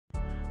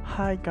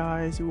Hi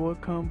guys,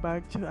 welcome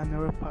back to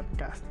another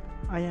podcast.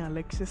 I am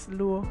Alexis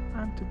Luo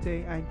and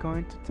today I'm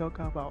going to talk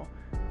about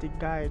the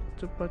guide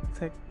to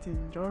protecting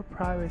your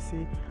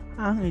privacy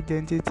and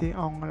identity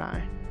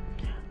online.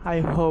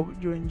 I hope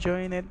you're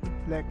enjoying it.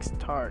 Let's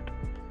start.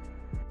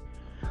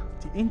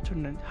 The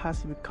internet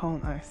has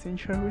become an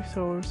essential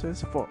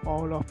resource for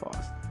all of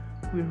us.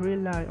 We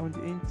rely on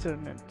the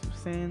internet to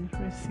send,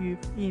 receive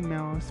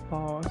emails,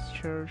 post,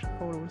 share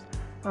photos,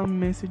 and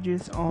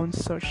messages on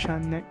social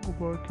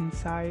networking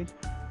sites,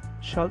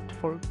 shop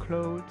for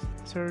clothes,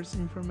 search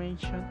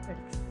information,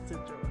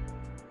 etc.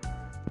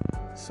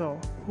 So,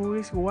 who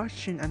is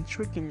watching and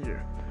tracking you?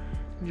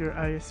 Your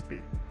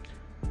ISP,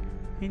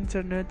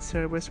 Internet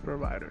Service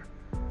Provider.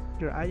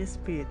 Your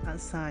ISP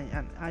assigns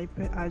an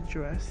IP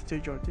address to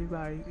your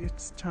device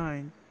each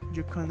time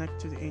you connect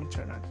to the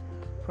internet.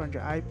 From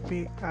your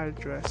IP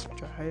address,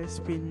 your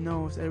ISP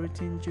knows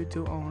everything you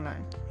do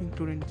online,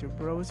 including the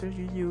browser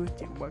you use,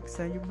 the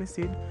website you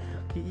visit,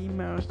 the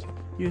emails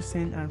you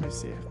send and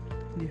receive,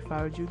 the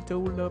files you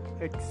download,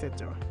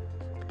 etc.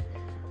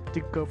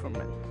 The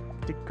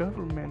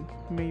government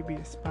may be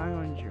spying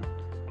on you.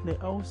 They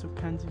also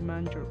can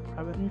demand your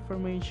private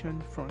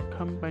information from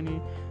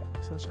companies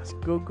such as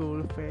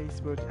Google,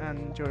 Facebook,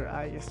 and your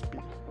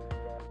ISP.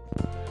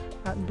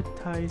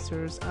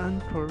 Advertisers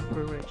and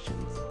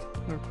corporations.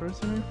 Your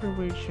personal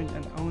information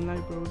and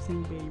online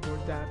browsing behavior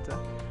data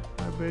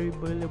are very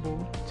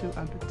valuable to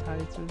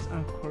advertisers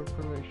and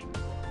corporations.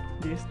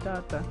 This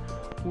data,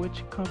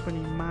 which company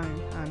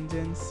mine and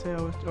then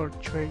sells or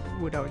trade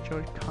without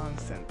your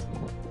consent.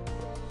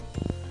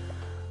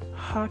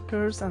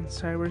 Hackers and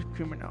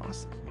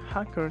cybercriminals.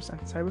 Hackers and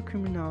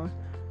cybercriminals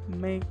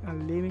make a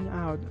living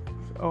out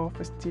of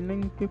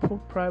stealing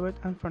people's private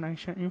and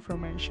financial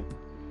information.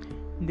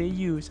 They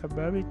use a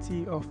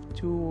variety of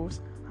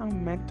tools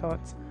and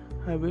methods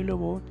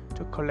available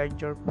to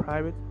collect your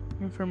private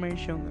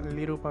information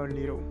little by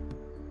little.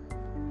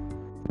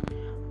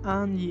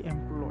 And the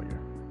employer.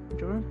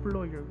 Your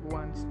employer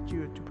wants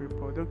you to be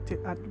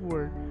productive at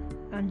work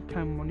and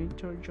can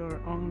monitor your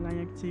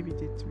online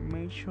activity to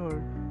make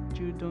sure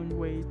you don't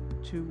waste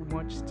too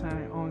much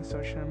time on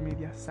social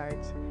media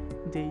sites,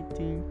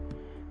 dating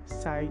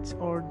sites,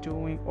 or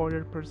doing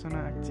other personal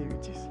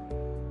activities.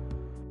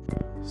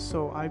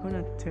 So I'm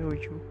gonna tell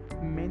you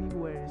many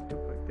ways to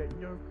protect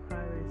your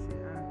privacy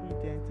and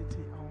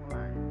identity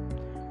online.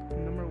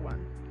 Number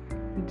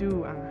 1.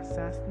 Do an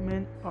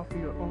assessment of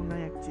your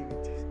online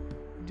activities.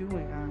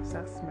 Doing an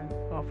assessment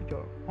of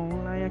your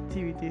online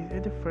activities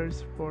is the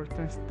first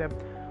important step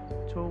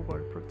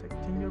toward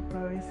protecting your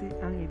privacy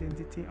and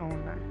identity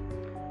online.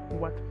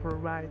 What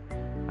provide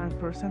and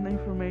personal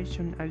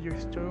information are you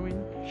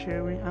storing,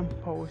 sharing, and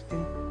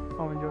posting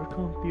on your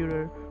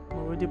computer,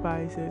 mobile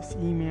devices,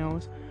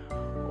 emails,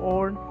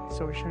 or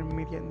social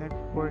media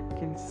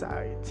networking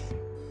sites?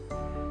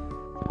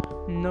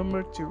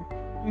 Number 2.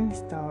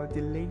 Install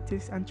the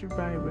latest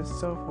antivirus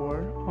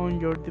software on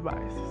your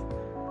devices.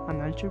 An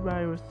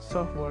antivirus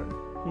software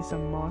is a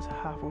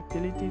must-have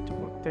utility to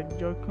protect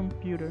your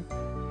computer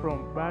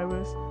from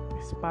virus,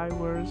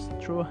 spywares,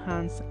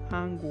 trojans,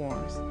 and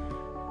worms.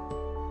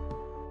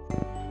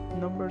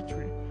 Number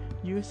 3.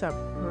 Use a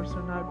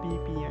personal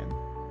VPN,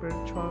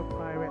 virtual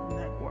private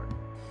network.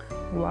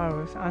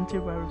 While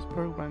antivirus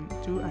programs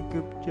do a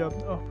good job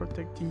of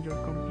protecting your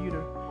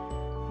computer,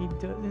 it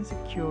doesn't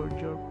secure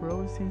your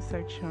browsing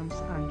sections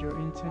and your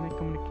internet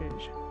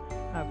communication.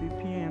 A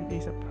VPN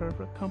is a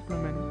perfect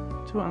complement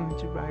to an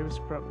antivirus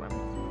program.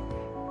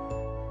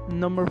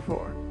 Number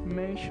 4.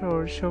 Make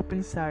sure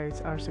shopping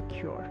sites are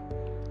secure.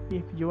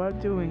 If you are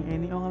doing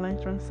any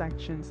online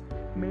transactions,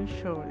 make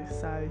sure the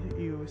site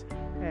uses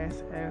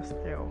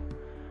SSL,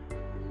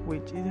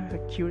 which is a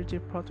security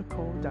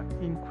protocol that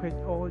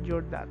encrypts all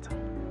your data.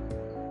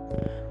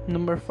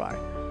 Number 5.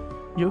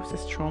 Use a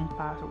strong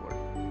password.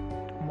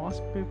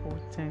 Most people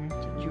tend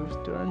to use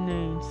their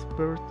names,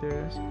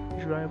 birthdays,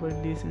 driver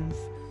license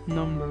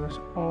numbers,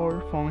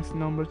 or phone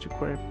numbers to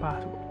create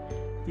password.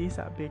 This is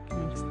a big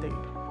mistake.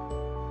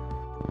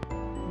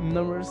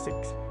 Number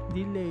 6.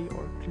 Delay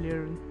or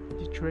clear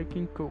the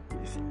tracking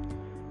cookies.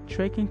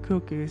 Tracking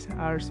cookies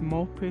are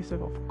small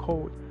pieces of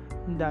code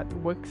that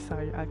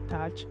websites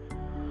attach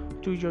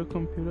to your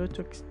computer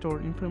to store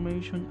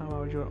information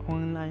about your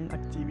online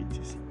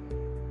activities.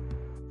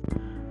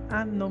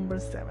 And number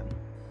 7.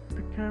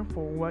 Be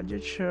careful what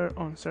you share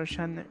on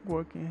social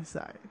networking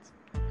sites.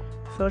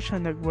 Social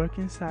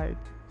networking sites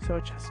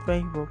such as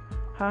Facebook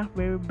have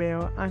very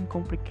vague and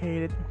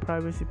complicated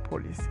privacy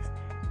policies.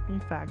 In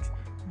fact,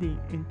 the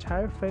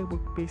entire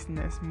Facebook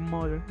business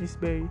model is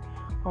based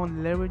on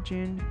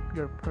leveraging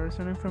your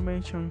personal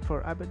information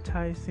for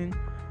advertising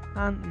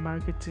and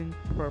marketing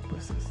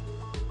purposes.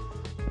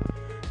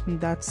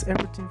 That's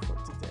everything for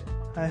today.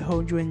 I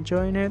hope you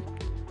enjoyed it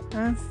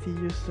and see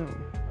you soon.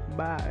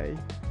 Bye.